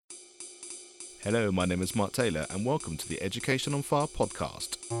Hello, my name is Mark Taylor and welcome to the Education on Fire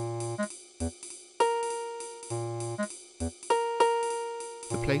podcast.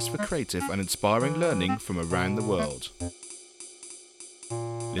 The place for creative and inspiring learning from around the world.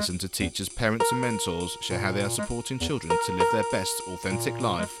 Listen to teachers, parents and mentors share how they are supporting children to live their best authentic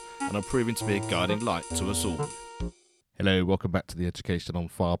life and are proving to be a guiding light to us all. Hello, welcome back to the Education on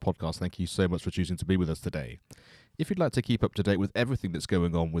Fire podcast. Thank you so much for choosing to be with us today. If you'd like to keep up to date with everything that's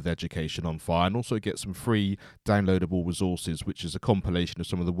going on with Education on Fire and also get some free downloadable resources, which is a compilation of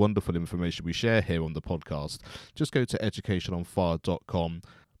some of the wonderful information we share here on the podcast, just go to educationonfire.com,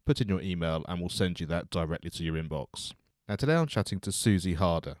 put in your email and we'll send you that directly to your inbox. Now today I'm chatting to Susie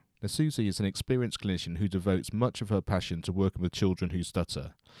Harder. Now Susie is an experienced clinician who devotes much of her passion to working with children who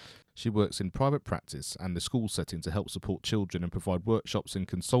stutter. She works in private practice and the school setting to help support children and provide workshops and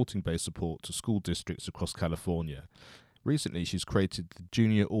consulting-based support to school districts across California. Recently, she's created the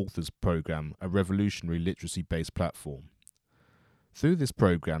Junior Authors Program, a revolutionary literacy-based platform. Through this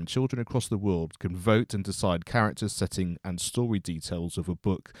program, children across the world can vote and decide characters, setting and story details of a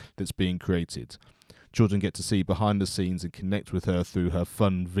book that's being created. Children get to see behind the scenes and connect with her through her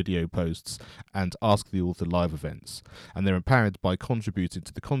fun video posts and Ask the Author live events. And they're empowered by contributing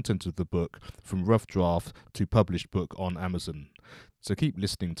to the content of the book from rough draft to published book on Amazon. So keep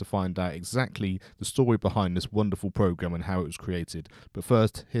listening to find out exactly the story behind this wonderful program and how it was created. But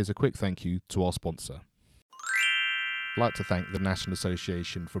first, here's a quick thank you to our sponsor. I'd like to thank the National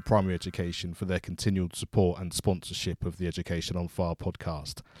Association for Primary Education for their continued support and sponsorship of the Education on Fire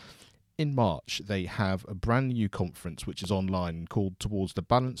podcast. In March, they have a brand new conference which is online called Towards the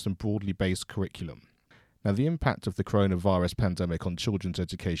Balanced and Broadly Based Curriculum. Now, the impact of the coronavirus pandemic on children's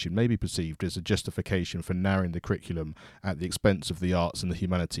education may be perceived as a justification for narrowing the curriculum at the expense of the arts and the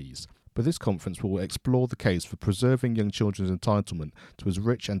humanities. But this conference will explore the case for preserving young children's entitlement to as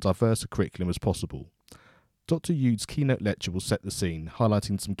rich and diverse a curriculum as possible. Dr. Yude's keynote lecture will set the scene,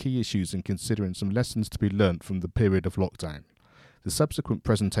 highlighting some key issues and considering some lessons to be learnt from the period of lockdown. The subsequent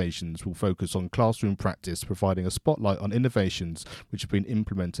presentations will focus on classroom practice, providing a spotlight on innovations which have been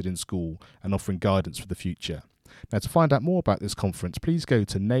implemented in school and offering guidance for the future. Now, to find out more about this conference, please go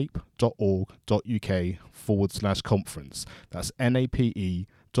to nape.org.uk/conference. That's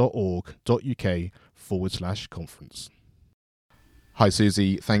nape.org.uk/conference. Hi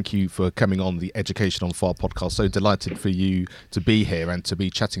Susie, thank you for coming on the Education on Fire podcast. So delighted for you to be here and to be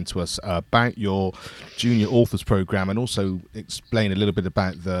chatting to us about your Junior Authors Program and also explain a little bit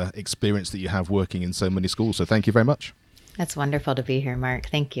about the experience that you have working in so many schools. So thank you very much. It's wonderful to be here, Mark.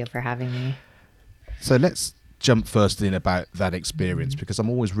 Thank you for having me. So let's jump first in about that experience because I'm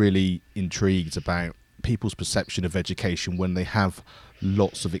always really intrigued about people's perception of education when they have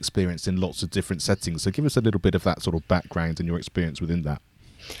lots of experience in lots of different settings. So give us a little bit of that sort of background and your experience within that.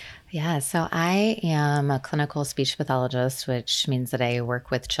 Yeah, so I am a clinical speech pathologist, which means that I work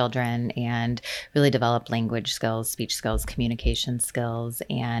with children and really develop language skills, speech skills, communication skills.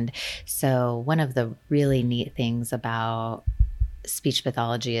 And so one of the really neat things about speech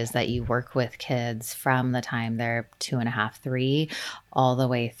pathology is that you work with kids from the time they're 2.5, 3, all the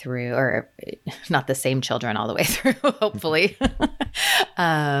way through, or not the same children all the way through, hopefully,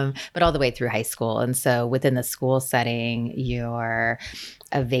 but all the way through high school. And so within the school setting, you're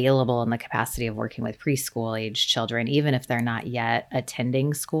available in the capacity of working with preschool age children, even if they're not yet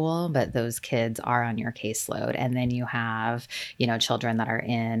attending school, but those kids are on your caseload. And then you have, children that are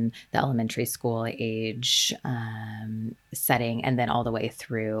in the elementary school age setting, and then all the way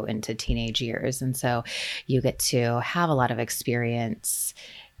through into teenage years. And so you get to have a lot of experience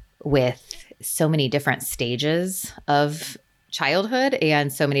with so many different stages of childhood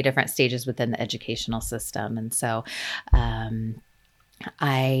and so many different stages within the educational system. And so,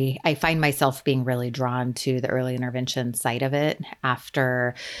 I find myself being really drawn to the early intervention side of it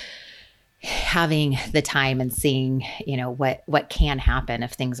after having the time and seeing, what can happen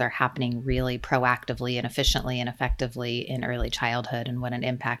if things are happening really proactively and efficiently and effectively in early childhood and what an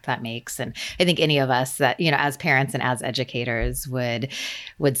impact that makes. And I think any of us that, as parents and as educators would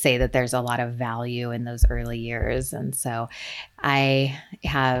say that there's a lot of value in those early years. And so I've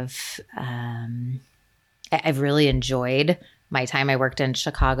really enjoyed my time. I worked in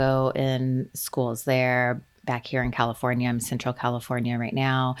Chicago in schools there. Back here in California, I'm Central California right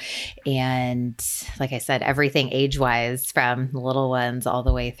now. And like I said, everything age-wise from the little ones all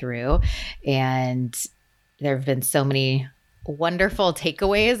the way through. And there have been so many wonderful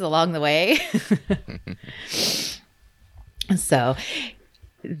takeaways along the way. So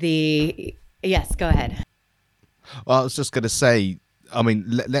yes, go ahead. Well, I was just going to say,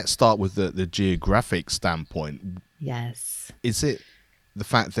 let's start with the geographic standpoint. Yes. Is it the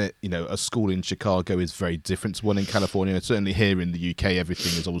fact that, you know, a school in Chicago is very different to one in California. Certainly here in the UK,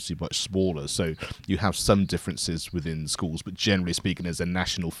 everything is obviously much smaller, so you have some differences within schools, but generally speaking, there's a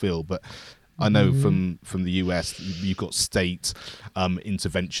national feel. But I know from the US, you've got state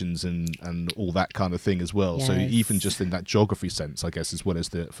interventions and all that kind of thing as well. Yes. So even just in that geography sense, I guess, as well as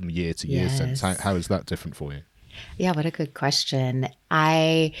the from year to year sense, how is that different for you? Yeah, what a good question.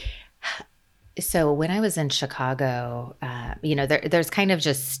 So when I was in Chicago, there's kind of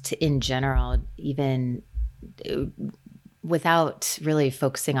just in general, even without really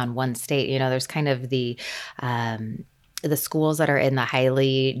focusing on one state, there's kind of the schools that are in the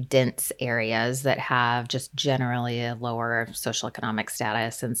highly dense areas that have just generally a lower social economic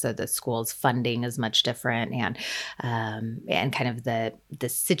status. And so the school's funding is much different, and kind of the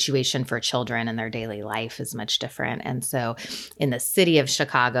situation for children and their daily life is much different. And so in the city of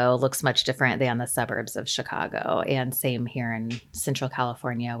Chicago looks much different than the suburbs of Chicago. And same here in Central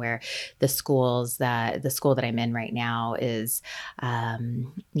California, where the school that I'm in right now is,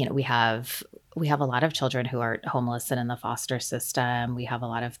 we have a lot of children who are homeless and in the foster system. We have a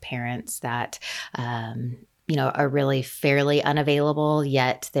lot of parents that, are really fairly unavailable,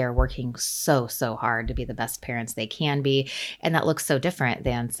 yet they're working so hard to be the best parents they can be. And that looks so different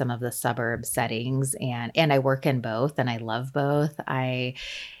than some of the suburb settings. And I work in both and I love both. I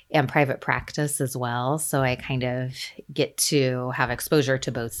am private practice as well. So I kind of get to have exposure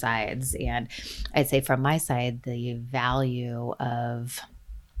to both sides. And I'd say from my side, the value of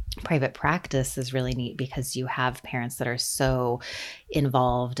private practice is really neat because you have parents that are so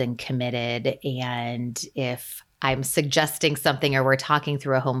involved and committed. And if I'm suggesting something or we're talking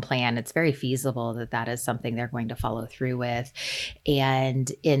through a home plan, it's very feasible that is something they're going to follow through with. And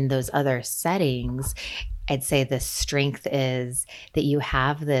in those other settings, I'd say the strength is that you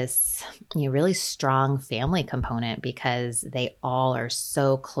have this really strong family component because they all are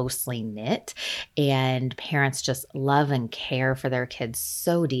so closely knit and parents just love and care for their kids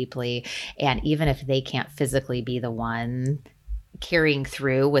so deeply. And even if they can't physically be the one carrying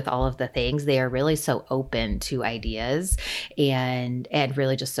through with all of the things, they are really so open to ideas and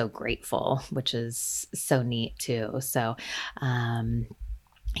really just so grateful, which is so neat too. So,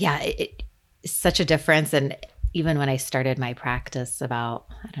 such a difference. And even when I started my practice about,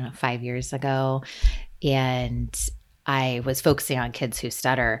 5 years ago, and I was focusing on kids who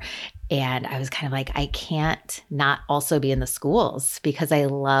stutter, and I was kind of like, I can't not also be in the schools because I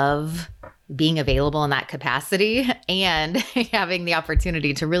love being available in that capacity and having the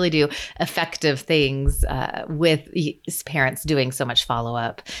opportunity to really do effective things with parents doing so much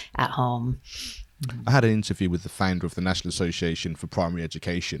follow-up at home. I had an interview with the founder of the National Association for Primary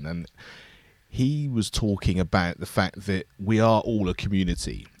Education, and he was talking about the fact that we are all a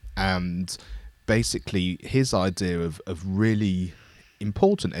community, and basically his idea of really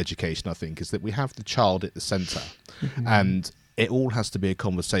important education, I think, is that we have the child at the centre. And it all has to be a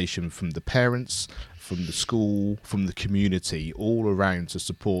conversation from the parents, from the school, from the community, all around to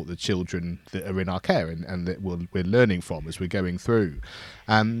support the children that are in our care and that we're learning from as we're going through.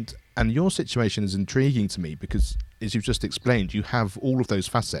 And your situation is intriguing to me because, as you've just explained, you have all of those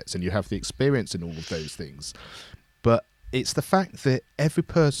facets and you have the experience in all of those things. But it's the fact that every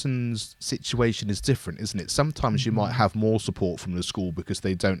person's situation is different, isn't it? Sometimes you might have more support from the school because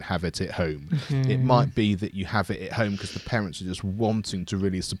they don't have it at home. It might be that you have it at home because the parents are just wanting to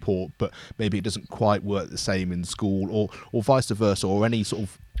really support, but maybe it doesn't quite work the same in school, or vice versa, or any sort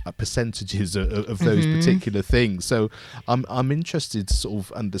of percentages of those particular things. So I'm interested to sort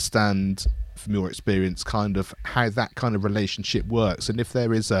of understand from your experience kind of how that kind of relationship works, and if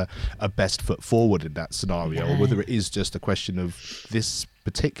there is a best foot forward in that scenario, or whether it is just a question of this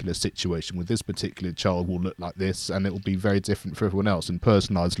particular situation with this particular child will look like this and it will be very different for everyone else. And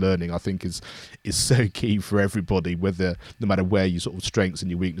personalized learning, I think, is so key for everybody, no matter where your sort of strengths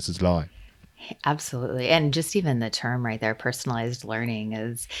and your weaknesses lie. Absolutely. And just even the term right there, personalized learning,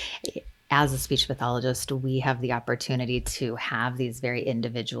 is, as a speech pathologist, we have the opportunity to have these very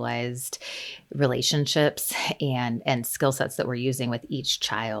individualized relationships and skill sets that we're using with each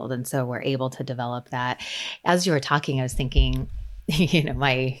child. And so we're able to develop that. As you were talking, I was thinking,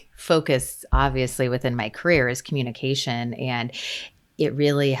 my focus obviously within my career is communication, and it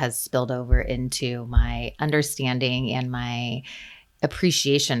really has spilled over into my understanding and my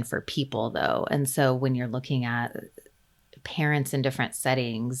appreciation for people, though. And so when you're looking at parents in different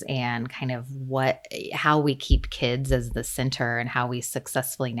settings and kind of how we keep kids as the center and how we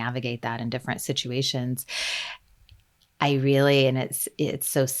successfully navigate that in different situations, and it's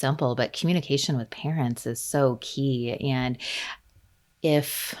so simple, but communication with parents is so key. And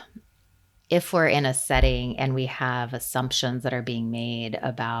if if we're in a setting and we have assumptions that are being made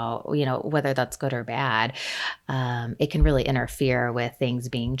about, whether that's good or bad, it can really interfere with things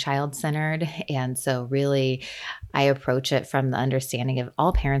being child-centered. And so really, I approach it from the understanding of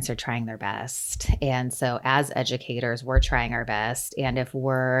all parents are trying their best. And so as educators, we're trying our best. And if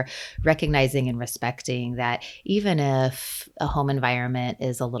we're recognizing and respecting that even if a home environment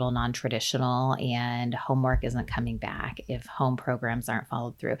is a little non-traditional and homework isn't coming back, if home programs aren't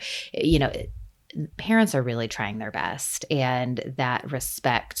followed through, parents are really trying their best, and that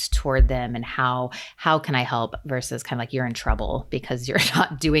respect toward them and how can I help versus kind of like you're in trouble because you're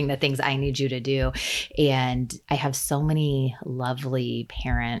not doing the things I need you to do. And I have so many lovely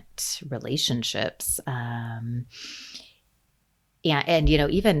parent relationships. And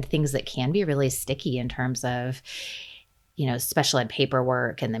even things that can be really sticky in terms of, special ed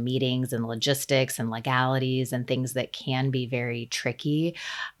paperwork and the meetings and logistics and legalities and things that can be very tricky.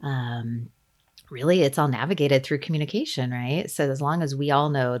 Really, it's all navigated through communication, right? So as long as we all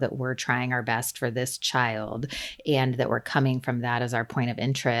know that we're trying our best for this child and that we're coming from that as our point of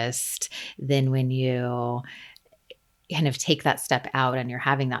interest, then when you kind of take that step out and you're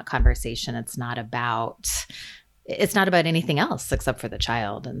having that conversation, it's not about anything else except for the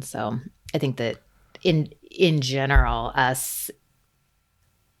child. And so I think that in general, us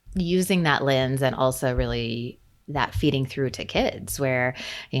using that lens and also really that feeding through to kids where,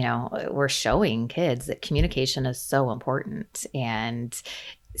 we're showing kids that communication is so important and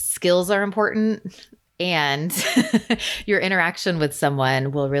skills are important, and your interaction with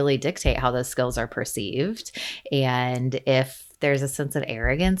someone will really dictate how those skills are perceived. And if there's a sense of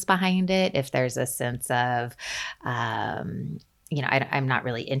arrogance behind it, if there's a sense of, I'm not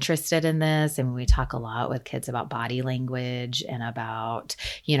really interested in this. And we talk a lot with kids about body language and about,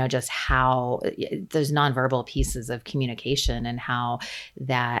 just how those nonverbal pieces of communication and how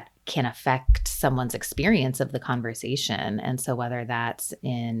that can affect someone's experience of the conversation. And so whether that's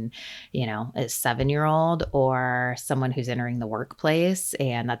in, a 7-year-old or someone who's entering the workplace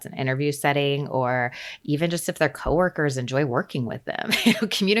and that's an interview setting, or even just if their coworkers enjoy working with them,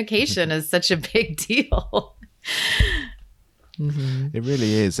 communication is such a big deal. Mm-hmm. It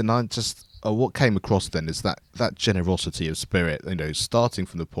really is. And I just, what came across then is that generosity of spirit, starting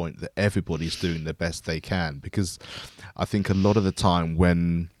from the point that everybody's doing the best they can. Because I think a lot of the time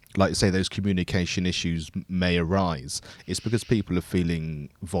when, like you say, those communication issues may arise, it's because people are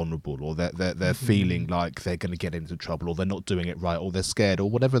feeling vulnerable, or they're mm-hmm. feeling like they're going to get into trouble, or they're not doing it right, or they're scared, or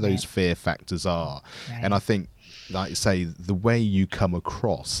whatever those fear factors are. Right. And I think, like you say, the way you come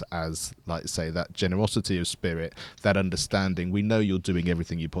across as, like you say, that generosity of spirit, that understanding, we know you're doing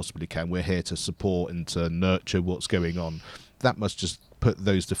everything you possibly can. We're here to support and to nurture what's going on. That must just put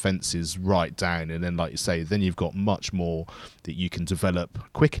those defenses right down. And then, like you say, then you've got much more that you can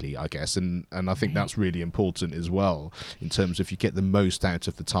develop quickly, I guess. And I think that's really important as well, in terms of you get the most out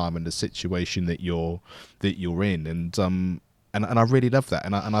of the time and the situation that you're in. And I really love that.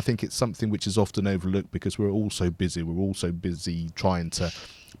 And I think it's something which is often overlooked because we're all so busy. We're all so busy trying to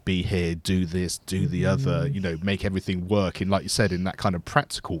be here, do this, do the other, make everything work in, like you said, in that kind of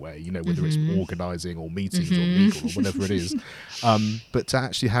practical way, whether it's organising or meetings or legal or whatever it is. But to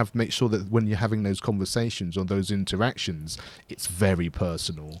actually make sure that when you're having those conversations or those interactions, it's very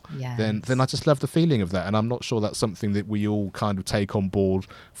personal. Yes. Then I just love the feeling of that. And I'm not sure that's something that we all kind of take on board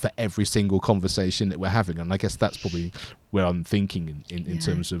for every single conversation that we're having. And I guess that's probably where I'm thinking in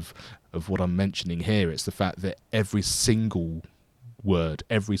terms of what I'm mentioning here. It's the fact that every single word,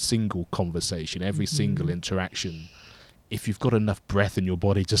 every single conversation, every single interaction, if you've got enough breath in your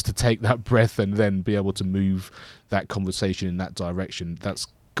body just to take that breath and then be able to move that conversation in that direction, that's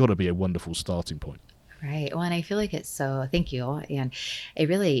got to be a wonderful starting point. Right. Well, and I feel like thank you. And I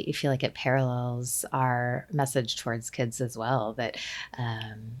really feel like it parallels our message towards kids as well, that,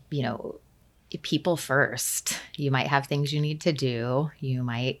 people first. You might have things you need to do. You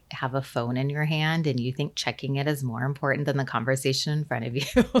might have a phone in your hand and you think checking it is more important than the conversation in front of you.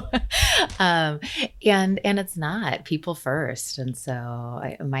 And it's not. People first. And so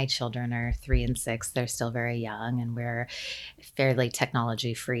my children are 3 and 6. They're still very young and we're fairly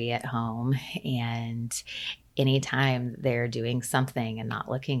technology free at home. And anytime they're doing something and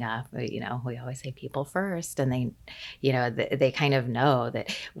not looking up, we always say people first. And they kind of know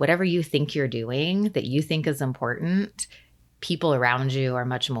that whatever you think you're doing that you think is important, people around you are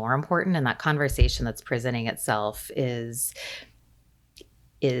much more important. And that conversation that's presenting itself is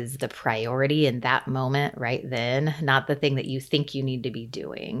the priority in that moment right then, not the thing that you think you need to be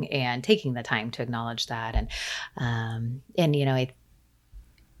doing, and taking the time to acknowledge that. And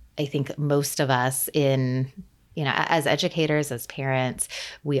I think most of us in as educators, as parents,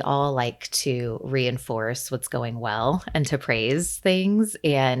 we all like to reinforce what's going well and to praise things.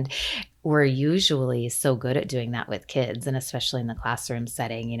 And we're usually so good at doing that with kids, and especially in the classroom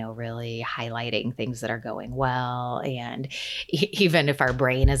setting, really highlighting things that are going well. And even if our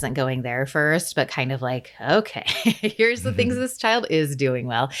brain isn't going there first, but kind of like, okay, here's the things this child is doing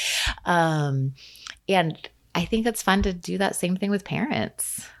well. And I think it's fun to do that same thing with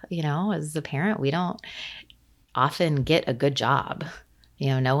parents. As a parent, we don't often get a good job.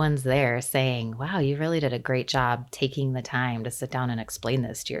 No one's there saying, wow, you really did a great job taking the time to sit down and explain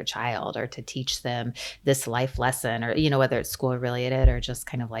this to your child, or to teach them this life lesson, or, whether it's school related or just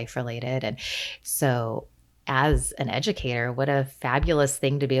kind of life related. And so as an educator, what a fabulous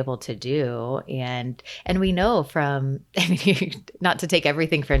thing to be able to do. And we know from, not to take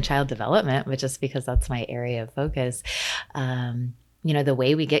everything from child development, but just because that's my area of focus, the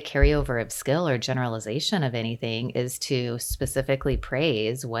way we get carryover of skill or generalization of anything is to specifically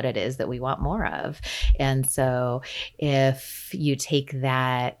praise what it is that we want more of. And so if you take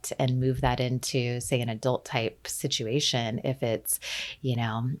that and move that into, say, an adult type situation, if it's,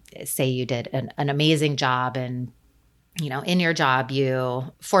 say you did an amazing job and in your job,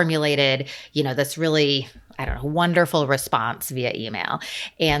 you formulated, this really, wonderful response via email,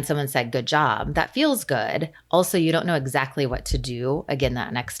 and someone said, good job. That feels good. Also, you don't know exactly what to do again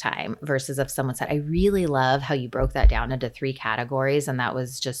that next time, versus if someone said, I really love how you broke that down into 3 categories, and that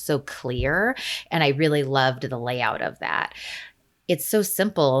was just so clear. And I really loved the layout of that. It's so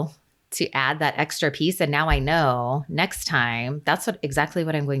simple to add that extra piece. And now I know next time that's exactly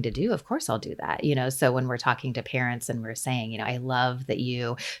what I'm going to do. Of course I'll do that. So when we're talking to parents and we're saying, I love that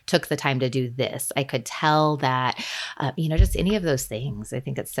you took the time to do this. I could tell that, just any of those things. I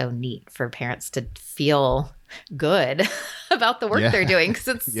think it's so neat for parents to feel good about the work they're doing, because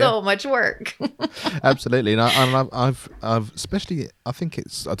it's so much work. Absolutely. And I've especially, I think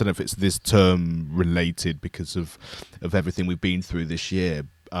I don't know if it's this term related because of everything we've been through this year,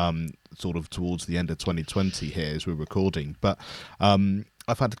 sort of towards the end of 2020 here as we're recording. But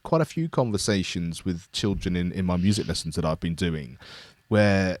I've had quite a few conversations with children in my music lessons that I've been doing,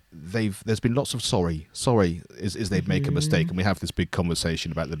 where there's been lots of sorry is they've make a mistake, and we have this big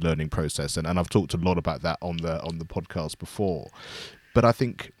conversation about the learning process, and I've talked a lot about that on the podcast before. But I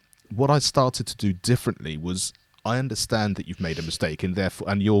think what I started to do differently was, I understand that you've made a mistake, and therefore,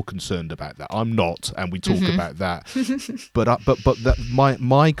 and you're concerned about that. I'm not, and we talk about that. But that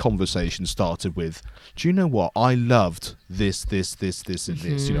my conversation started with, do you know what? I loved this, and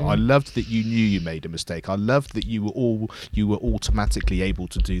this. I loved that you knew you made a mistake. I loved that you were automatically able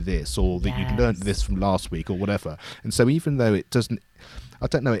to do this, or that you'd learned this from last week, or whatever. And so, even though it doesn't, I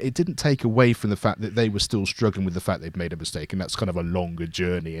don't know, it didn't take away from the fact that they were still struggling with the fact they'd made a mistake, and that's kind of a longer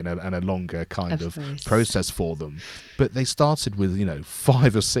journey and a longer kind of process for them. But they started with,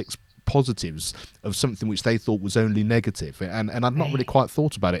 5 or 6 positives of something which they thought was only negative. And I've not really quite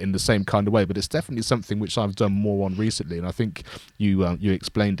thought about it in the same kind of way, but it's definitely something which I've done more on recently. And I think you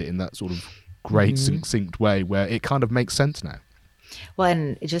explained it in that sort of great succinct way where it kind of makes sense now. Well,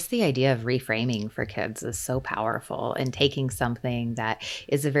 and just the idea of reframing for kids is so powerful, and taking something that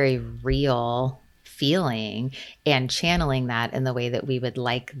is a very real feeling and channeling that in the way that we would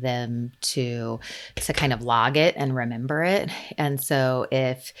like them to kind of log it and remember it. And so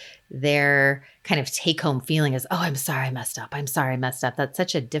if their kind of take-home feeling is, oh, I'm sorry I messed up. I'm sorry I messed up. That's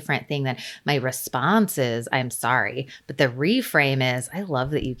such a different thing than my response is, I'm sorry. But the reframe is, I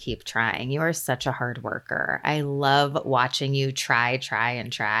love that you keep trying. You are such a hard worker. I love watching you try.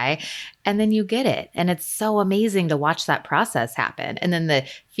 And then you get it. And it's so amazing to watch that process happen. And then the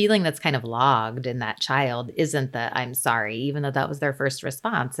feeling that's kind of logged in that child isn't the I'm sorry, even though that was their first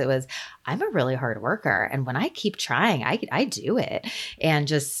response. It was, I'm a really hard worker. And when I keep trying, I do it. And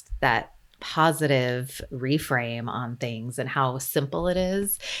just that positive reframe on things, and how simple it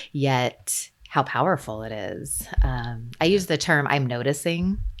is, yet how powerful it is. I use the term I'm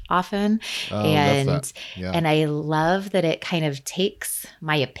noticing often. And I love that it kind of takes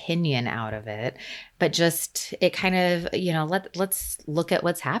my opinion out of it, but just it kind of, let's look at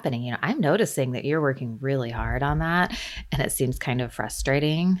what's happening. I'm noticing that you're working really hard on that, and it seems kind of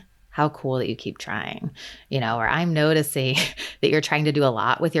frustrating. How cool that you keep trying, or I'm noticing that you're trying to do a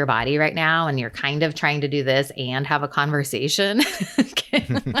lot with your body right now, and you're kind of trying to do this and have a conversation.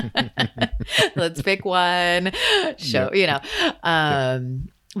 Let's pick one,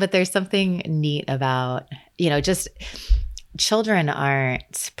 but there's something neat about, just children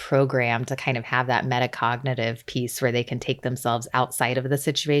aren't programmed to kind of have that metacognitive piece where they can take themselves outside of the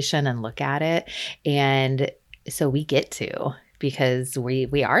situation and look at it. And so we get to, because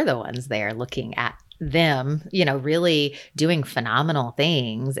we are the ones there looking at them, really doing phenomenal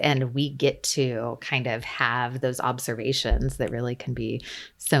things. And we get to kind of have those observations that really can be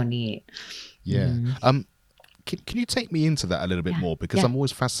so neat. Yeah. Can you take me into that a little bit more? Because I'm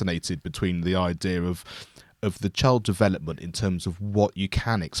always fascinated between the idea of the child development in terms of what you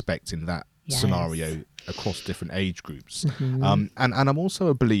can expect in that scenario across different age groups. And I'm also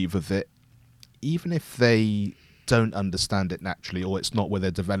a believer that even if they don't understand it naturally, or it's not where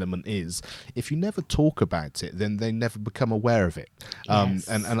their development is, if you never talk about it, then they never become aware of it. And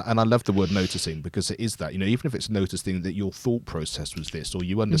I love the word noticing, because it is that, even if it's noticing that your thought process was this, or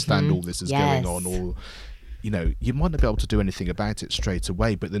you understand all this is going on, or you might not be able to do anything about it straight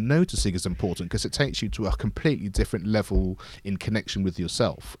away, but the noticing is important because it takes you to a completely different level in connection with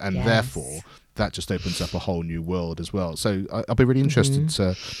yourself, and therefore that just opens up a whole new world as well. So I'll be really interested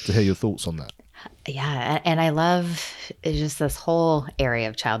to hear your thoughts on that. Yeah. And I love just this whole area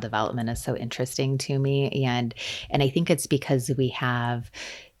of child development is so interesting to me. And I think it's because we have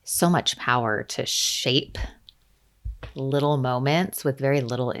so much power to shape little moments with very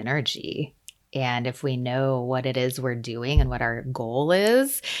little energy. And if we know what it is we're doing and what our goal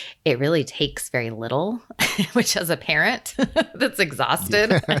is, it really takes very little, which as a parent that's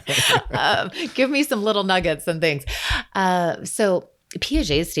exhausted, give me some little nuggets and things. So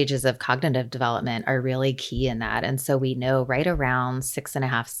Piaget's stages of cognitive development are really key in that. And so we know right around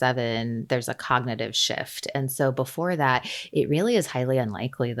 6.5, 7, there's a cognitive shift. And so before that, it really is highly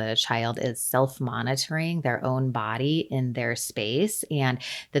unlikely that a child is self-monitoring their own body in their space and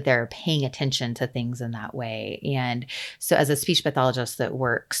that they're paying attention to things in that way. And so as a speech pathologist that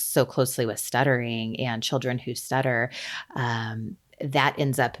works so closely with stuttering and children who stutter, that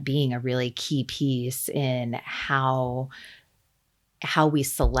ends up being a really key piece in how we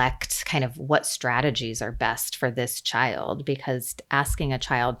select kind of what strategies are best for this child, because asking a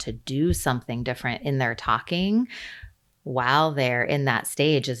child to do something different in their talking while they're in that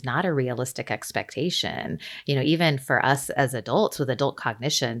stage is not a realistic expectation. Even for us as adults with adult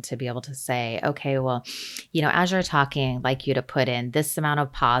cognition, to be able to say, okay, well, as you're talking, I'd like you to put in this amount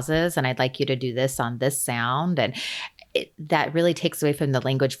of pauses and I'd like you to do this on this sound. And that really takes away from the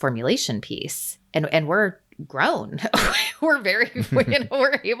language formulation piece. And we're grown. We're very,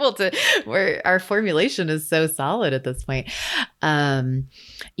 we're able to, our formulation is so solid at this point.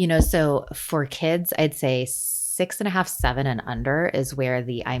 So for kids, I'd say 6.5, 7 and under is where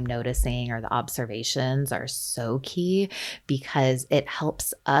the I'm noticing or the observations are so key, because it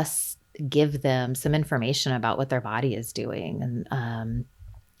helps us give them some information about what their body is doing. And,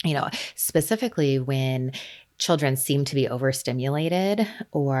 specifically when children seem to be overstimulated,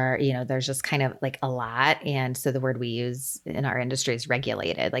 or, there's just kind of like a lot. And so the word we use in our industry is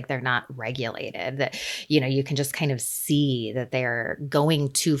regulated, like they're not regulated, that, you can just kind of see that they're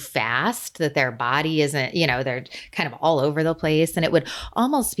going too fast, that their body isn't, they're kind of all over the place. And it would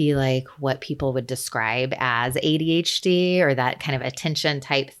almost be like what people would describe as ADHD, or that kind of attention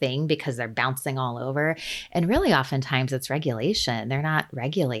type thing, because they're bouncing all over. And really oftentimes it's regulation. They're not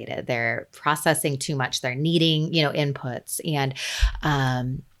regulated. They're processing too much. They're needing inputs. And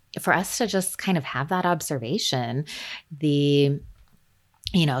for us to just kind of have that observation,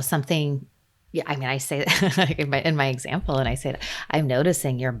 something, I say in my example, and I say, I'm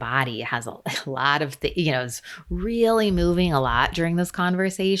noticing your body has a lot of is really moving a lot during this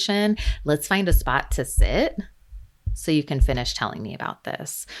conversation. Let's find a spot to sit so you can finish telling me about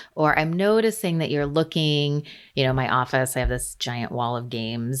this. Or I'm noticing that you're looking, my office, I have this giant wall of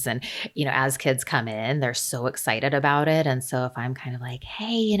games, and, as kids come in, they're so excited about it. And so if I'm kind of like,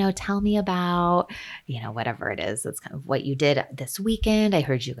 hey, tell me about, whatever it is, that's kind of what you did this weekend. I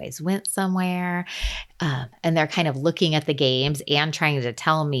heard you guys went somewhere. And they're kind of looking at the games and trying to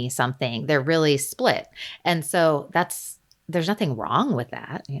tell me something. They're really split. And so there's nothing wrong with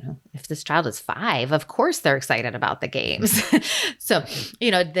that. If this child is 5, of course they're excited about the games. So,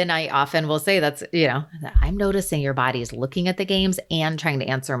 then I often will say that's, I'm noticing your body is looking at the games and trying to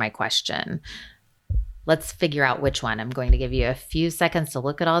answer my question. Let's figure out which one. I'm going to give you a few seconds to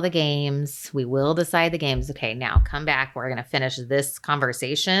look at all the games. We will decide the games. Okay, now come back. We're going to finish this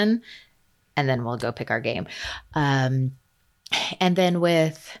conversation and then we'll go pick our game. And then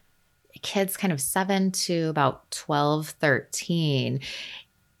with kids kind of 7 to about 12, 13,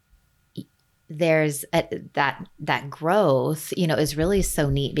 there's that growth, is really so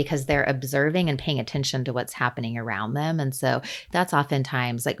neat, because they're observing and paying attention to what's happening around them. And so that's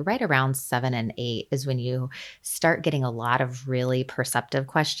oftentimes like right around 7 and 8 is when you start getting a lot of really perceptive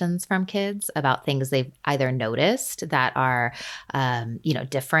questions from kids about things they've either noticed that are,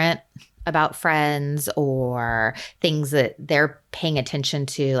 different about friends or things that they're paying attention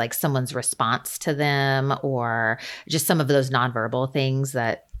to, like someone's response to them, or just some of those nonverbal things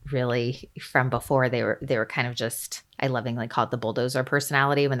that really from before they were kind of just, I lovingly call it the bulldozer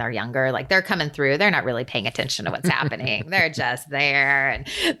personality when they're younger. Like they're coming through, they're not really paying attention to what's happening. They're just there and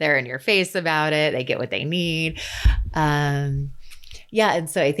they're in your face about it. They get what they need. Yeah. And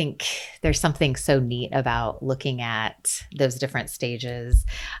so I think there's something so neat about looking at those different stages.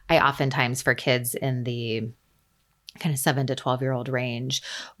 I oftentimes, for kids in the kind of 7 to 12-year-old range,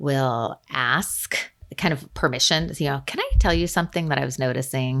 will ask kind of permission, can I tell you something that I was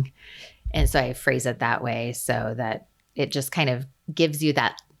noticing? And so I phrase it that way so that it just kind of gives you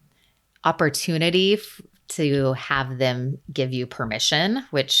that opportunity to have them give you permission,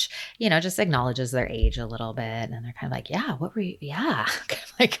 which, just acknowledges their age a little bit. And they're kind of like, yeah, what were you? Yeah.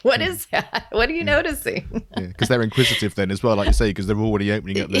 Like, what is that? What are you noticing? Because they're inquisitive then as well, like you say, because they're already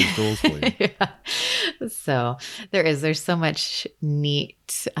opening up those doors for you. Yeah. So there's so much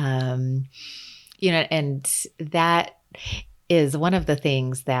neat, and that is one of the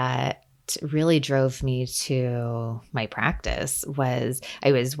things that really drove me to my practice. Was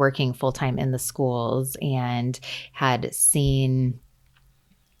I was working full-time in the schools and had seen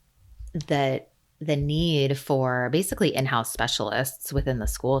the need for basically in-house specialists within the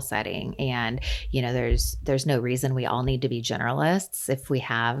school setting. And, there's no reason we all need to be generalists. If we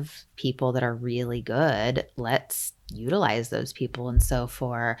have people that are really good, let's utilize those people. And so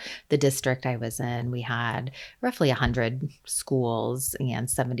for the district I was in, we had roughly 100 schools and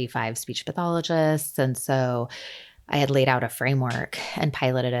 75 speech pathologists. And so I had laid out a framework and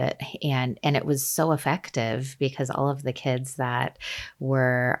piloted it, and it was so effective because all of the kids that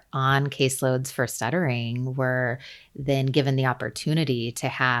were on caseloads for stuttering were then given the opportunity to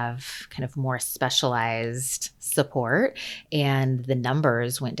have kind of more specialized support, and the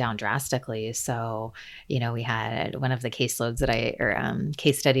numbers went down drastically. So, we had one of the caseloads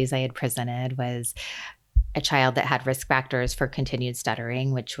case studies I had presented was a child that had risk factors for continued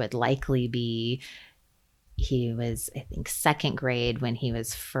stuttering, which would likely be, he was, I think, second grade when he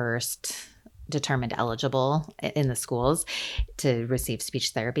was first determined eligible in the schools to receive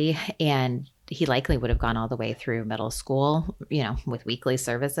speech therapy. And he likely would have gone all the way through middle school, with weekly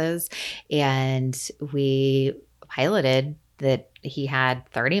services. And we piloted that he had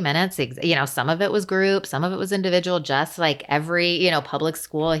 30 minutes, some of it was group, some of it was individual, just like every, public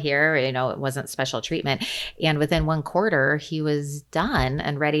school here, it wasn't special treatment. And within 1 quarter, he was done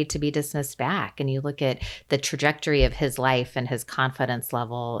and ready to be dismissed back. And you look at the trajectory of his life and his confidence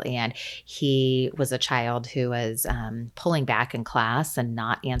level. And he was a child who was pulling back in class and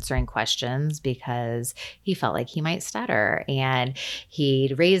not answering questions because he felt like he might stutter. And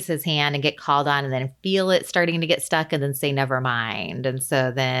he'd raise his hand and get called on and then feel it starting to get stuck and then say, never mind. And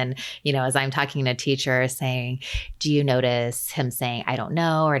so then, as I'm talking to a teacher saying, do you notice him saying, I don't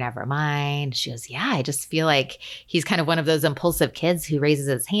know, or never mind? She goes, yeah, I just feel like he's kind of one of those impulsive kids who raises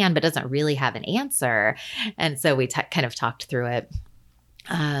his hand, but doesn't really have an answer. And so we kind of talked through it.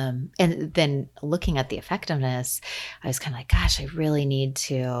 And then looking at the effectiveness, I was kind of like, gosh, I really need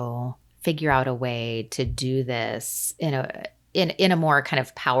to figure out a way to do this in a more kind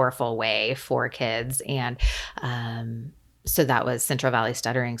of powerful way for kids. And, so that was Central Valley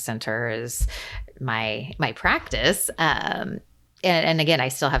Stuttering Center is my practice. And again, I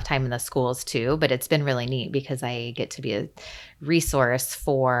still have time in the schools too, but it's been really neat because I get to be a resource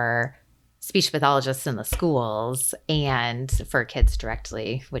for speech pathologists in the schools and for kids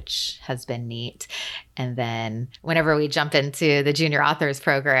directly, which has been neat. And then whenever we jump into the junior authors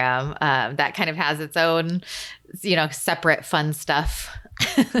program, that kind of has its own, separate fun stuff.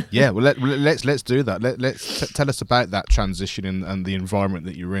 Yeah, well, let's do that. Let's tell us about that transition and the environment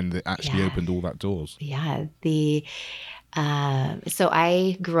that you're in that actually opened all that doors. Yeah, so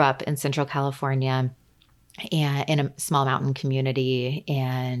I grew up in Central California and in a small mountain community,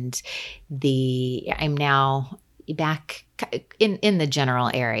 and I'm now back in the general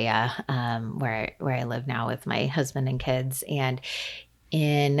area where I live now with my husband and kids. And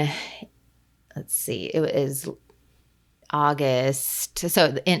it was August.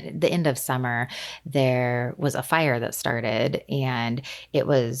 So in the end of summer, there was a fire that started, and it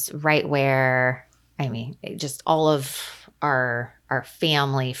was right where, just all of our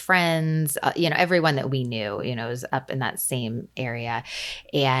family, friends, everyone that we knew, was up in that same area,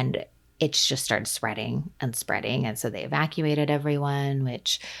 and it just started spreading and spreading. And so they evacuated everyone,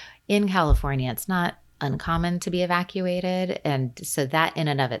 which in California, it's not uncommon to be evacuated. And so that in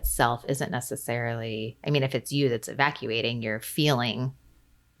and of itself isn't necessarily, if it's you that's evacuating, you're feeling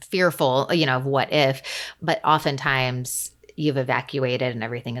fearful, of what if, but oftentimes, you've evacuated and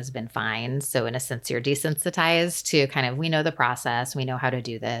everything has been fine. So in a sense, you're desensitized to kind of, we know the process, we know how to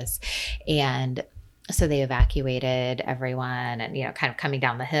do this. And so they evacuated everyone and, kind of coming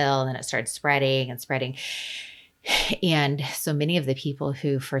down the hill, and then it started spreading and spreading. And so many of the people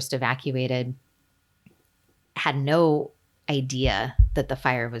who first evacuated had no idea that the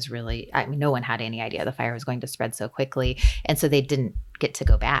fire was no one had any idea the fire was going to spread so quickly. And so they didn't get to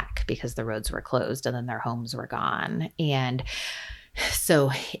go back because the roads were closed and then their homes were gone. And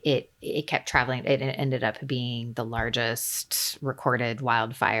so it kept traveling. It ended up being the largest recorded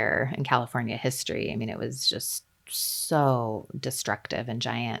wildfire in California history. I mean, it was just so destructive and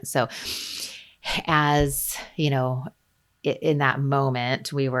giant. So as, in that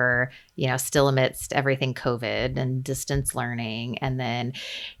moment, we were, still amidst everything COVID and distance learning. And then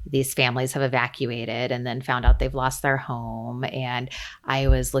these families have evacuated and then found out they've lost their home. And I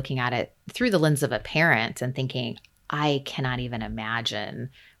was looking at it through the lens of a parent and thinking, I cannot even imagine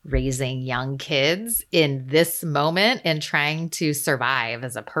raising young kids in this moment and trying to survive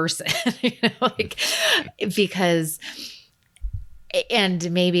as a person, because and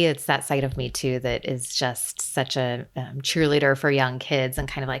maybe it's that side of me too that is just such a cheerleader for young kids and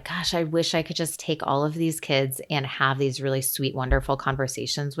kind of like, gosh, I wish I could just take all of these kids and have these really sweet, wonderful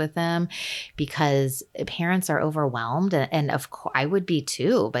conversations with them, because parents are overwhelmed. And of course I would be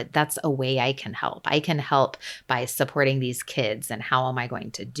too, but that's a way I can help. I can help by supporting these kids. And how am I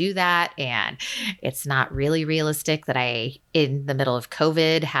going to do that? And it's not really realistic that I, in the middle of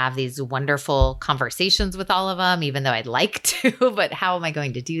COVID, have these wonderful conversations with all of them, even though I'd like to, but how am I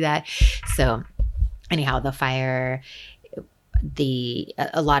going to do that? So anyhow, the fire,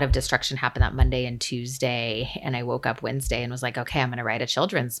 a lot of destruction happened that Monday and Tuesday. And I woke up Wednesday and was like, okay, I'm going to write a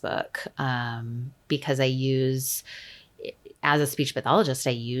children's book, because as a speech pathologist,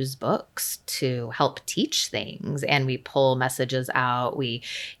 I use books to help teach things, and we pull messages out. We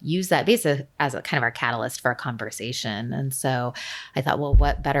use that basically as a kind of our catalyst for a conversation. And so I thought, well,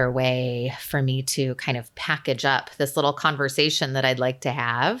 what better way for me to kind of package up this little conversation that I'd like to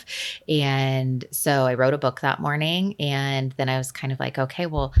have? And so I wrote a book that morning, and then I was kind of like, okay,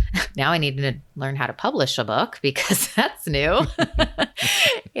 well, now I need to learn how to publish a book because that's new.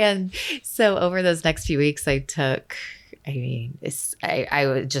 And so over those next few weeks, I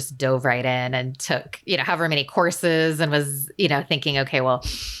just dove right in and took, however many courses, and was, thinking, okay, well,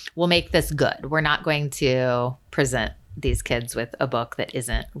 we'll make this good. We're not going to present these kids with a book that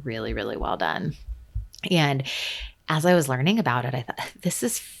isn't really, really well done. And as I was learning about it, I thought, this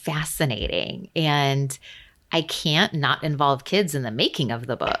is fascinating. And I can't not involve kids in the making of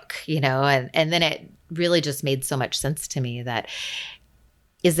the book, and then it really just made so much sense to me that,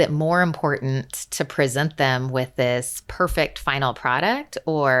 is it more important to present them with this perfect final product,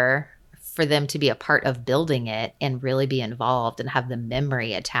 or for them to be a part of building it and really be involved and have the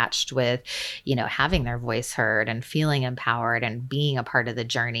memory attached with, having their voice heard and feeling empowered and being a part of the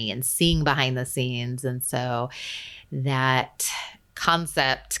journey and seeing behind the scenes? And so that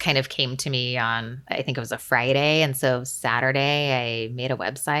concept kind of came to me on, I think it was a Friday. And so Saturday, I made a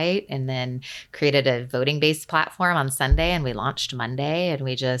website and then created a voting-based platform on Sunday, and we launched Monday, and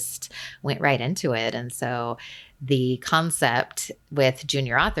we just went right into it. And so the concept with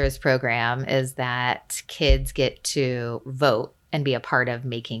Junior Authors Program is that kids get to vote and be a part of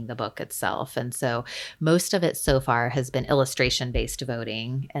making the book itself. And so most of it so far has been illustration-based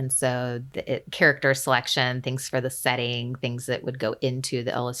voting. And so the character selection, things for the setting, things that would go into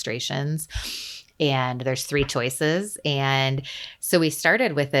the illustrations. And there's 3 choices. And so we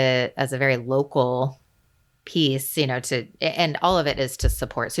started with it as a very local piece, and all of it is to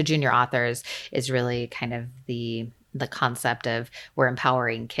support. So Junior Authors is really kind of the concept of we're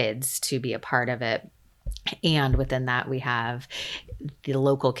empowering kids to be a part of it. And within that, we have the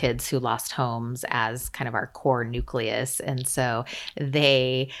local kids who lost homes as kind of our core nucleus. And so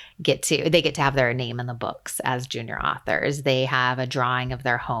they get to have their name in the books as junior authors. They have a drawing of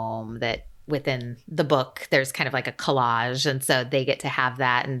their home that within the book, there's kind of like a collage. And so they get to have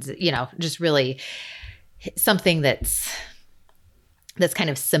that, and, just really something that's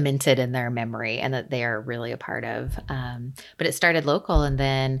kind of cemented in their memory and that they are really a part of. But it started local, and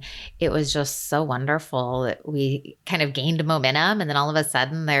then it was just so wonderful that we kind of gained momentum. And then all of a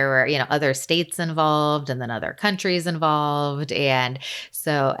sudden there were, other states involved and then other countries involved. And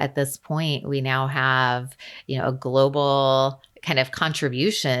so at this point we now have, a global kind of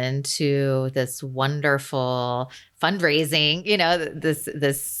contribution to this wonderful fundraising,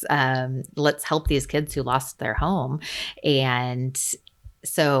 this let's help these kids who lost their home. And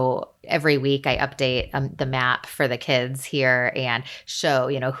so every week I update the map for the kids here and show,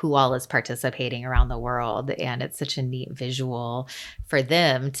 who all is participating around the world. And it's such a neat visual for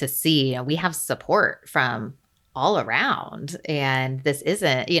them to see, we have support from all around. And this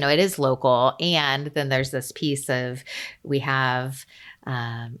isn't, it is local. And then there's this piece of, we have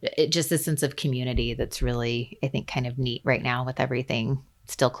just a sense of community that's really, I think, kind of neat right now with everything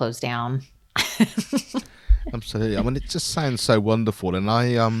still closed down. Absolutely. I mean, it just sounds so wonderful. And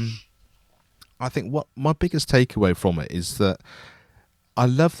I think what my biggest takeaway from it is that I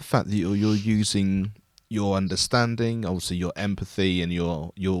love the fact that you're using your understanding, obviously your empathy and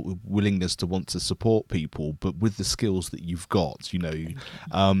your willingness to want to support people, but with the skills that you've got,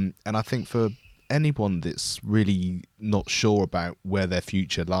 and I think for anyone that's really not sure about where their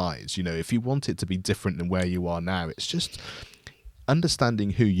future lies, if you want it to be different than where you are now, it's just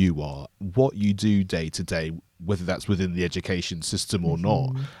understanding who you are, what you do day to day, whether that's within the education system or not,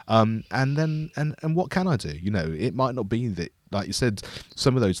 and then what can I do? It might not be that, like you said,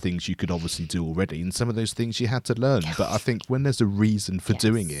 some of those things you could obviously do already, and some of those things you had to learn. But I think when there's a reason for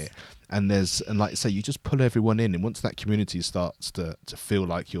doing it, and like you say, you just pull everyone in, and once that community starts to feel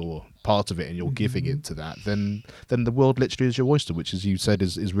like you're part of it and you're giving it to that, then the world literally is your oyster, which, as you said,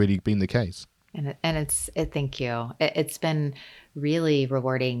 is really been the case. And thank you. It's been really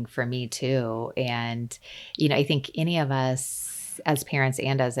rewarding for me too. And, I think any of us as parents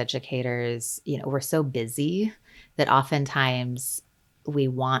and as educators, we're so busy that oftentimes we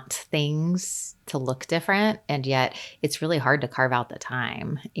want things to look different, and yet it's really hard to carve out the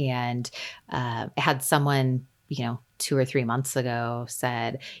time. And I had someone, 2 or 3 months ago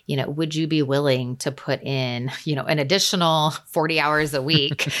said, would you be willing to put in, an additional 40 hours a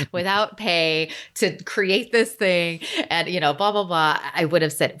week without pay to create this thing? And, blah, blah, blah. I would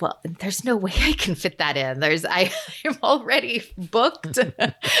have said, well, there's no way I can fit that in. I'm already booked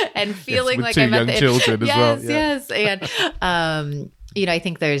and feeling like I'm at the children as well. Yes. And, I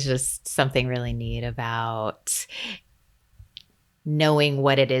think there's just something really neat about knowing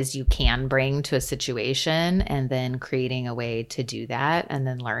what it is you can bring to a situation and then creating a way to do that and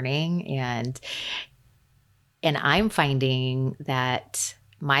then learning. And I'm finding that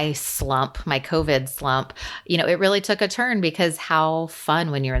my COVID slump, it really took a turn, because how fun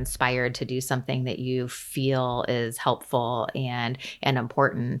when you're inspired to do something that you feel is helpful and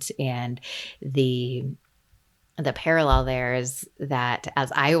important. And the parallel there is that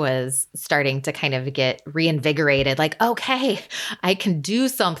as I was starting to kind of get reinvigorated, like, okay, I can do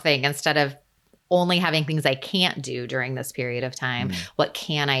something instead of only having things I can't do during this period of time. What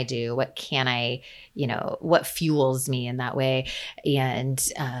can I do? What can I, what fuels me in that way? And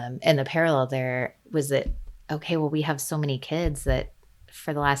the parallel there was that, okay, well, we have so many kids that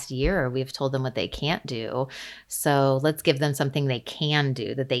for the last year, we've told them what they can't do. So let's give them something they can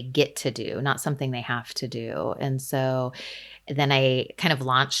do, that they get to do, not something they have to do. And so then I kind of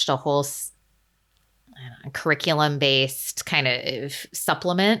launched a whole curriculum-based kind of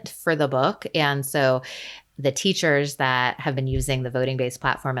supplement for the book. And so the teachers that have been using the voting-based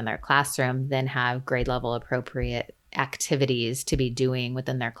platform in their classroom then have grade level appropriate activities to be doing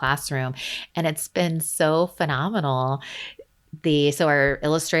within their classroom. And it's been so phenomenal. So our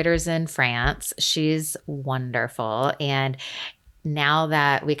illustrator's in France. She's wonderful. And now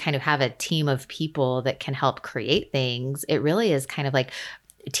that we kind of have a team of people that can help create things, it really is kind of like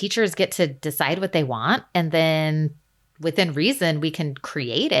teachers get to decide what they want, and then within reason, we can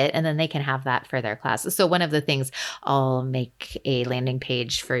create it, and then they can have that for their classes. So one of the things, I'll make a landing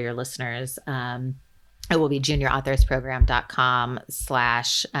page for your listeners. It will be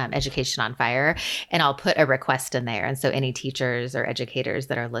juniorauthorasprogram.com/education on fire. And I'll put a request in there. And so any teachers or educators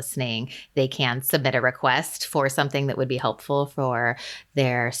that are listening, they can submit a request for something that would be helpful for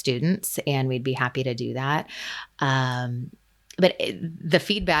their students. And we'd be happy to do that. But the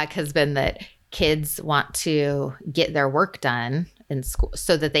feedback has been that kids want to get their work done in school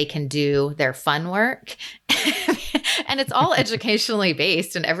so that they can do their fun work. And it's all educationally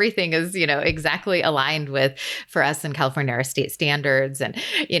based, and everything is, exactly aligned with, for us in California, our state standards. And,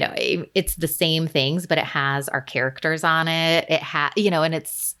 it's the same things, but it has our characters on it. It and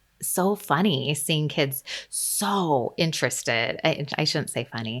it's so funny seeing kids so interested. I shouldn't say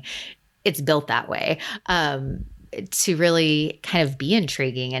funny. It's built that way. To really kind of be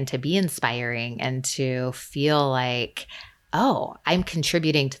intriguing and to be inspiring and to feel like, oh, I'm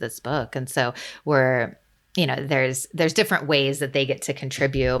contributing to this book. And so there's different ways that they get to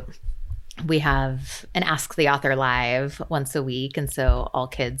contribute. we have an Ask the Author Live once a week. And so all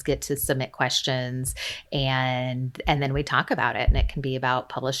kids get to submit questions and then we talk about it. And it can be about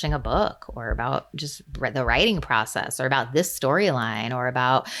publishing a book or about just the writing process or about this storyline or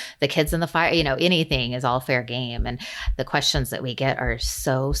about the kids in the fire, anything is all fair game. And the questions that we get are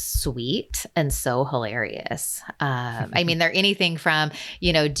so sweet and so hilarious. I mean, they're anything from,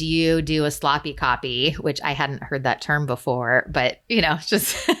 do you do a sloppy copy, which I hadn't heard that term before, but,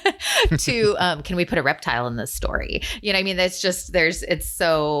 just to, can we put a reptile in this story? I mean, it's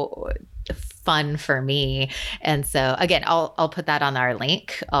so fun for me. And so again, I'll put that on our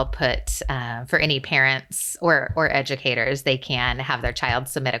link. I'll put, for any parents or educators, they can have their child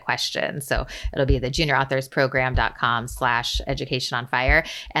submit a question. So it'll be the juniorauthors.program.com/educationonfire.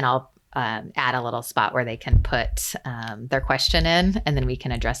 And I'll add a little spot where they can put their question in, and then we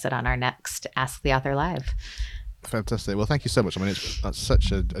can address it on our next Ask the Author Live. Fantastic. Well, thank you so much. I mean, that's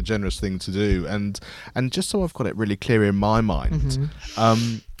such a generous thing to do. And just so I've got it really clear in my mind,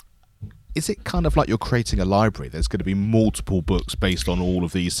 is it kind of like you're creating a library? There's going to be multiple books based on all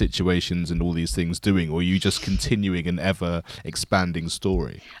of these situations and all these things doing, or are you just continuing an ever expanding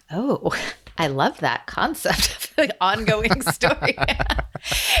story? Oh, I love that concept of an ongoing story.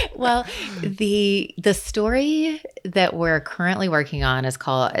 Well, the story that we're currently working on is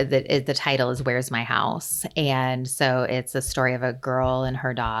called, the title is Where's My House? And so it's a story of a girl and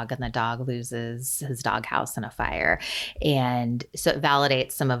her dog, and the dog loses his doghouse in a fire. And so it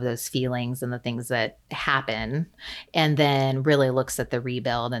validates some of those feelings and the things that happen, and then really looks at the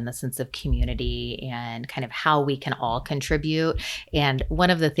rebuild and the sense of community and kind of how we can all contribute. And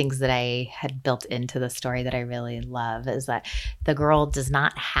one of the things that I had built into the story that I really love is that the girl does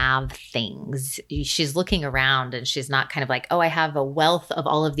not have things. She's looking around and she's not kind of like, oh, I have a wealth of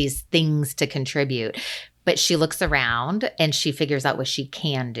all of these things to contribute. But she looks around and she figures out what she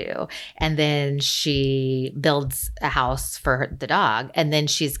can do. And then she builds a house for the dog. And then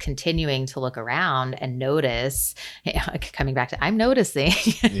she's continuing to look around and notice, coming back to, I'm noticing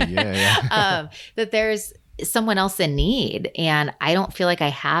that there's someone else in need, and I don't feel like I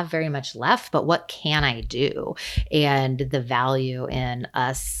have very much left, but what can I do? And the value in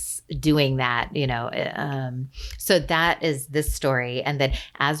us doing that, so that is this story. And then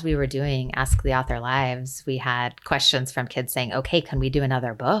as we were doing Ask the Author Lives, we had questions from kids saying, okay, can we do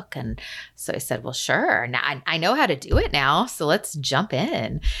another book? And so I said, well, sure. Now I know how to do it now. So let's jump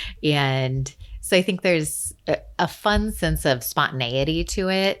in. And so I think there's a fun sense of spontaneity to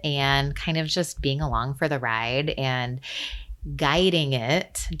it, and kind of just being along for the ride and guiding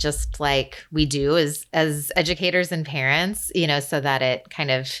it just like we do as educators and parents, so that it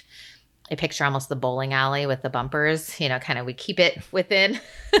kind of, I picture almost the bowling alley with the bumpers, kind of we keep it within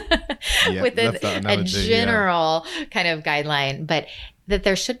within a general kind of guideline, but that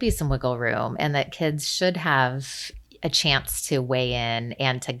there should be some wiggle room, and that kids should have a chance to weigh in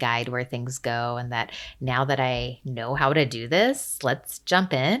and to guide where things go. And that now that I know how to do this, let's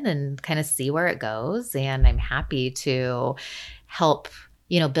jump in and kind of see where it goes. And I'm happy to help,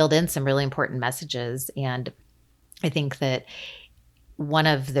 build in some really important messages. And I think that one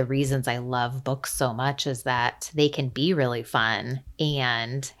of the reasons I love books so much is that they can be really fun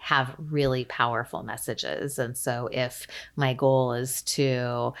and have really powerful messages. And so if my goal is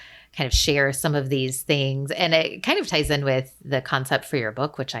to kind of share some of these things, and it kind of ties in with the concept for your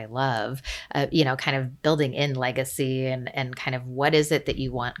book, which I love, kind of building in legacy and kind of what is it that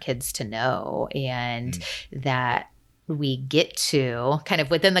you want kids to know, and that we get to kind of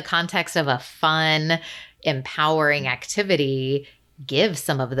within the context of a fun, empowering activity, give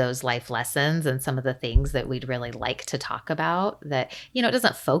some of those life lessons and some of the things that we'd really like to talk about that, it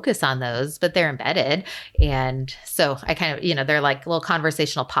doesn't focus on those, but they're embedded. And so I kind of, they're like little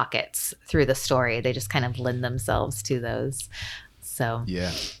conversational pockets through the story. They just kind of lend themselves to those. So,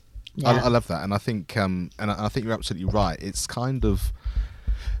 yeah. I love that. And I think, I think you're absolutely right. It's kind of,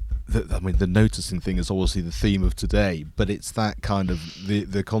 the noticing thing is obviously the theme of today, but it's that kind of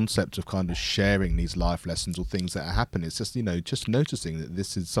the concept of kind of sharing these life lessons or things that are happening. It's just, just noticing that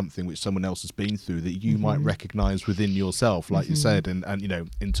this is something which someone else has been through that you might recognize within yourself, like you said. And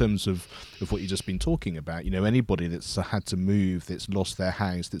in terms of what you've just been talking about, anybody that's had to move, that's lost their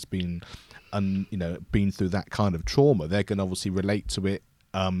house, that's been, been through that kind of trauma, they can obviously relate to it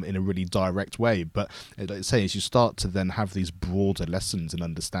in a really direct way. But like I say, as you start to then have these broader lessons and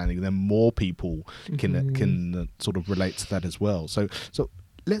understanding, then more people can sort of relate to that as well. So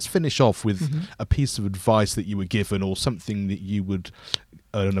let's finish off with a piece of advice that you were given, or something that you would,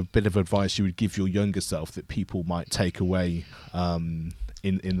 and a bit of advice you would give your younger self that people might take away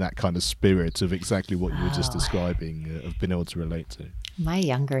in that kind of spirit of exactly what you were just describing, of being able to relate to? My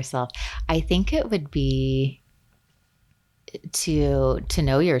younger self, I think it would be to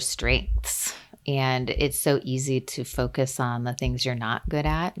know your strengths. And it's so easy to focus on the things you're not good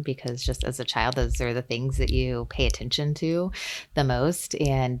at, because just as a child, those are the things that you pay attention to the most,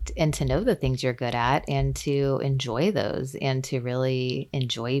 and to know the things you're good at and to enjoy those and to really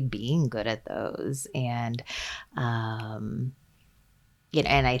enjoy being good at those. And, and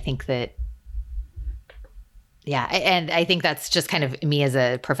I think that, yeah. And I think that's just kind of me as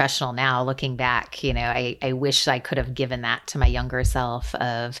a professional now looking back. I wish I could have given that to my younger self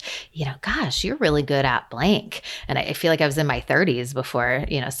of, gosh, you're really good at blank. And I feel like I was in my 30s before,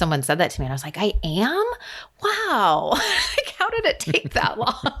 someone said that to me, and I was like, I am? Wow. Like, how did it take that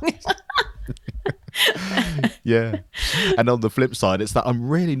long? Yeah. And on the flip side, it's that I'm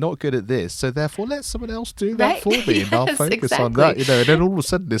really not good at this, so therefore let someone else do that for me, and I'll focus on that. And then all of a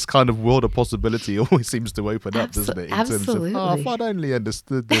sudden this kind of world of possibility always seems to open up, doesn't it? In Absolutely. terms of, if I'd only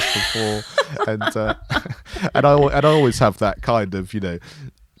understood this before. and I always have that kind of, like,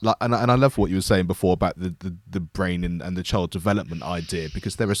 and I love what you were saying before about the brain and the child development idea,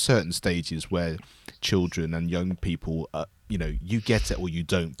 because there are certain stages where children and young people, you get it or you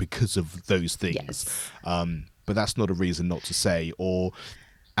don't because of those things. Yes. But that's not a reason not to say,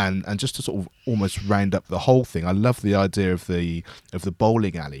 and just to sort of almost round up the whole thing, I love the idea of the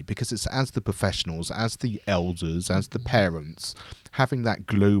bowling alley, because it's as the professionals, as the elders, as the parents, having that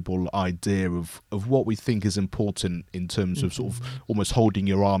global idea of what we think is important in terms of sort of almost holding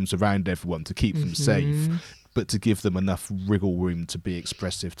your arms around everyone to keep them safe, but to give them enough wriggle room to be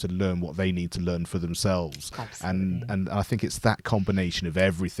expressive, to learn what they need to learn for themselves. Absolutely. And I think it's that combination of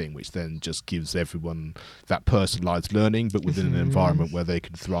everything which then just gives everyone that personalized learning, but within an environment where they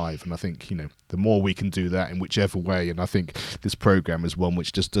can thrive. And I think, the more we can do that in whichever way, and I think this program is one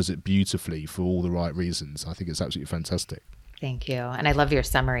which just does it beautifully for all the right reasons. I think it's absolutely fantastic. Thank you. And I love your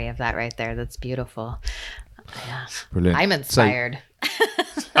summary of that right there. That's beautiful. Yeah. Brilliant. I'm inspired.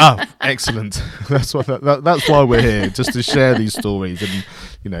 Excellent. That's why we're here, just to share these stories and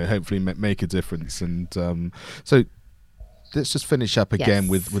hopefully make a difference. And so let's just finish up again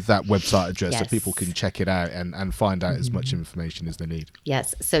with that website address so people can check it out and find out as much information as they need.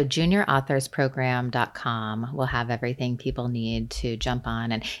 Yes. So juniorauthors.program.com will have everything people need to jump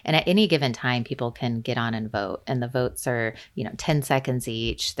on. And at any given time, people can get on and vote. And the votes are, 10 seconds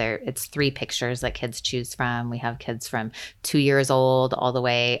each. It's 3 pictures that kids choose from. We have kids from 2 years old all the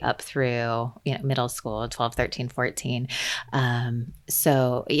way up through, middle school, 12, 13, 14. And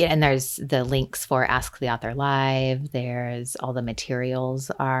there's the links for Ask the Author Live. There's all the materials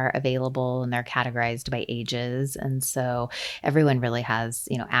are available, and they're categorized by ages. And so everyone really has,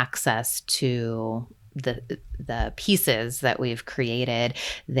 access to the pieces that we've created.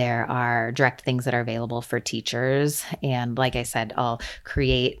 There are direct things that are available for teachers. And like I said, I'll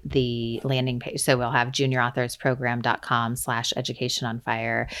create the landing page. So we'll have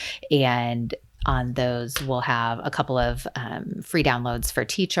juniorauthors.program.com/educationonfire. And on those, we'll have a couple of free downloads for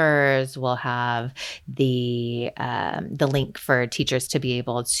teachers. We'll have the link for teachers to be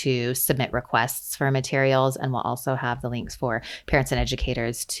able to submit requests for materials, and we'll also have the links for parents and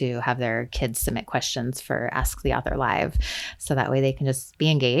educators to have their kids submit questions for Ask the Author Live. So that way they can just be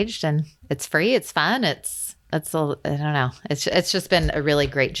engaged, and it's free, it's fun, I don't know. It's just been a really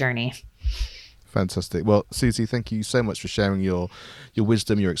great journey. Fantastic. Well, Susie, thank you so much for sharing your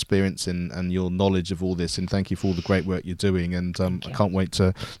wisdom, your experience, and your knowledge of all this. And thank you for all the great work you're doing. And I can't wait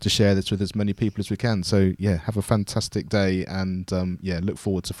to share this with as many people as we can. So, have a fantastic day. And, look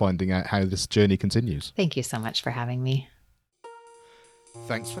forward to finding out how this journey continues. Thank you so much for having me.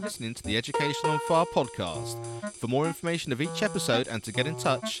 Thanks for listening to the Education on Fire podcast. For more information of each episode and to get in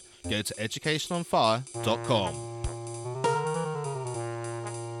touch, go to educationonfire.com.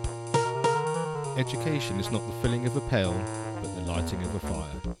 Education is not the filling of a pail, but the lighting of a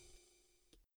fire.